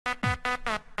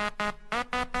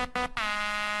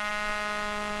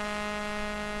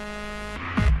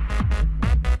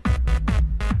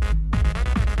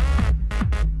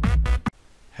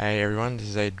Hey everyone, this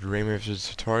is a Dreamweaver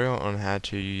tutorial on how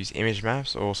to use image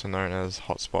maps, also known as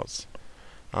hotspots.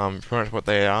 Pretty much what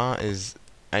they are is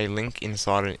a link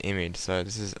inside an image. So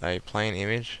this is a plain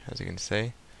image, as you can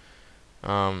see,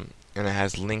 and it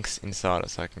has links inside it.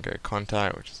 So I can go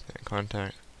contact, which is in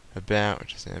contact, about,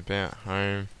 which is in about,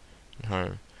 home, and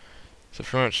home. So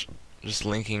pretty much just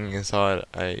linking inside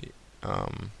a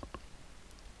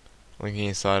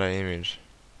image.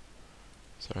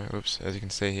 So oops, as you can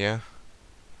see here,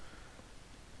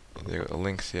 they've got the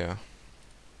links here.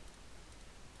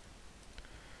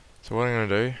 So what I'm going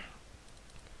to do,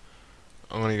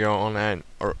 I'm going to go on a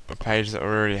page that we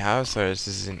already have. So this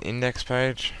is an index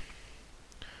page.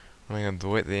 I'm going to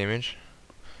delete the image.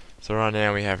 So right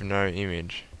now we have no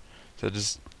image. So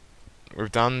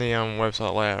we've done the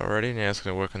website layout already. Now it's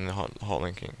going to work on the hot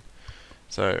linking.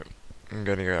 So I'm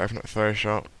going to go open up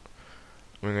Photoshop.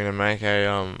 We're going to make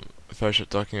a Photoshop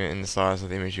document in the size of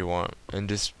the image you want, and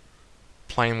just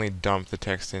plainly dump the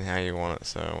text in how you want it.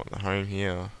 So I want the home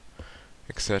here,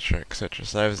 etc, etc.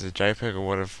 Save as a JPEG or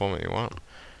whatever format you want,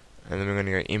 and then we're going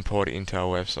to go import it into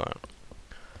our website.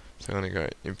 So I'm going to go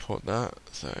import that.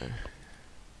 So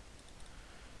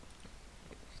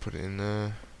put it in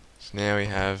there. So now we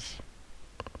have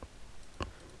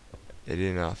it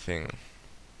in our thing.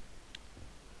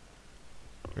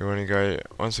 We want to go,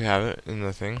 once we have it in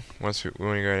the thing, we want to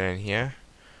go down here,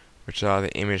 which are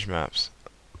the image maps.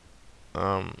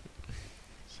 So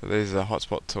these are the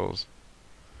hotspot tools.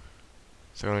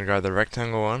 So I'm going to grab the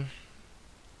rectangle one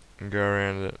and go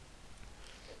around it.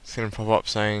 It's going to pop up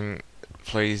saying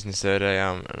please insert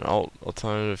an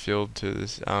alternative field to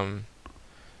this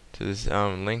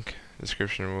link.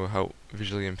 Description will help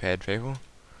visually impaired people.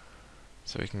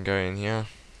 So we can go in here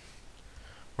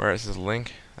where it says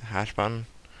link, the hash button.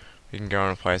 We can go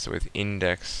and replace it with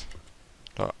index.html.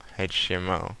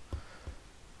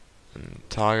 And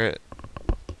target,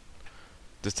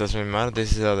 this doesn't really matter.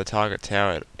 This is the target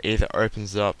tower. It either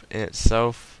opens up in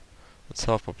itself, the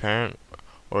top or parent,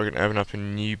 or it can open up a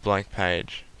new blank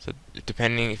page. So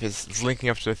depending if it's linking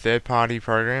up to a third-party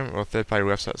program or third-party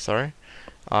website, sorry,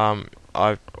 I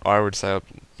would say a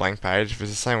blank page. If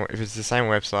it's the same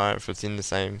website, if it's in the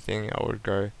same thing, I would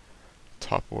go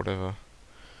top or whatever.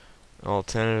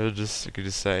 Alternative, you could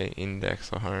just say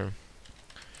index or home.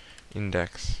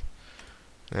 Index.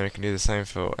 And then we can do the same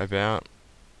for about.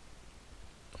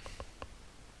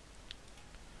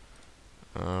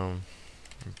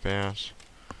 About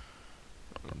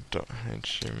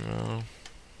 .html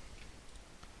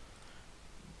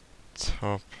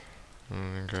top,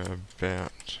 and then go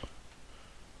about,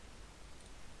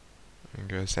 and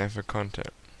go same for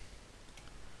contact.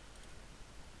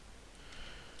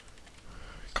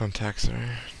 Contacts, sorry.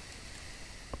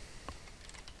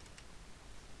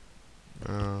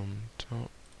 Top.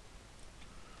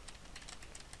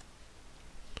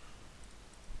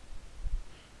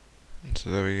 So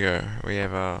there we go. We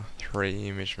have our 3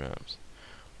 image maps.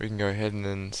 We can go ahead and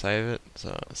then save it.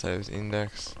 So save as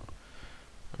index.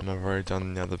 And I've already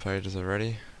done the other pages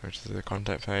already, which is the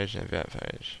contact page and about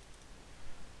page.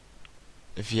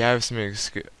 If you have some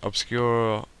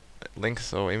obscure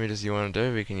links or images you want to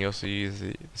do, we can also use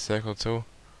the circle tool,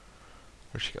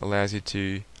 which allows you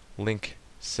to link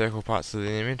circle parts of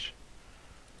the image.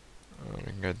 We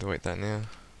can go delete that now.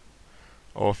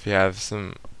 Or if you have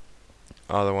some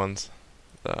other ones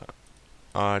that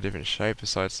are a different shape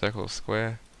besides circle or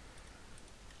square,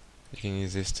 you can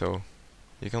use this tool.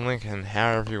 You can link in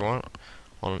however you want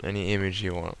on any image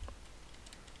you want.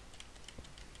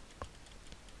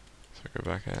 So go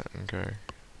back out and go.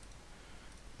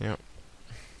 Yep.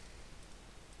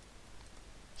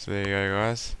 So there you go,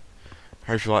 guys.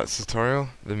 Hope you liked this tutorial.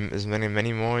 There's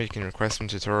many more. You can request some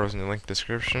tutorials in the link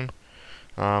description.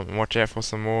 And watch out for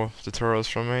some more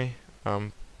tutorials from me.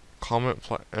 Comment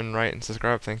and rate and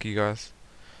subscribe. Thank you, guys.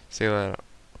 See you later.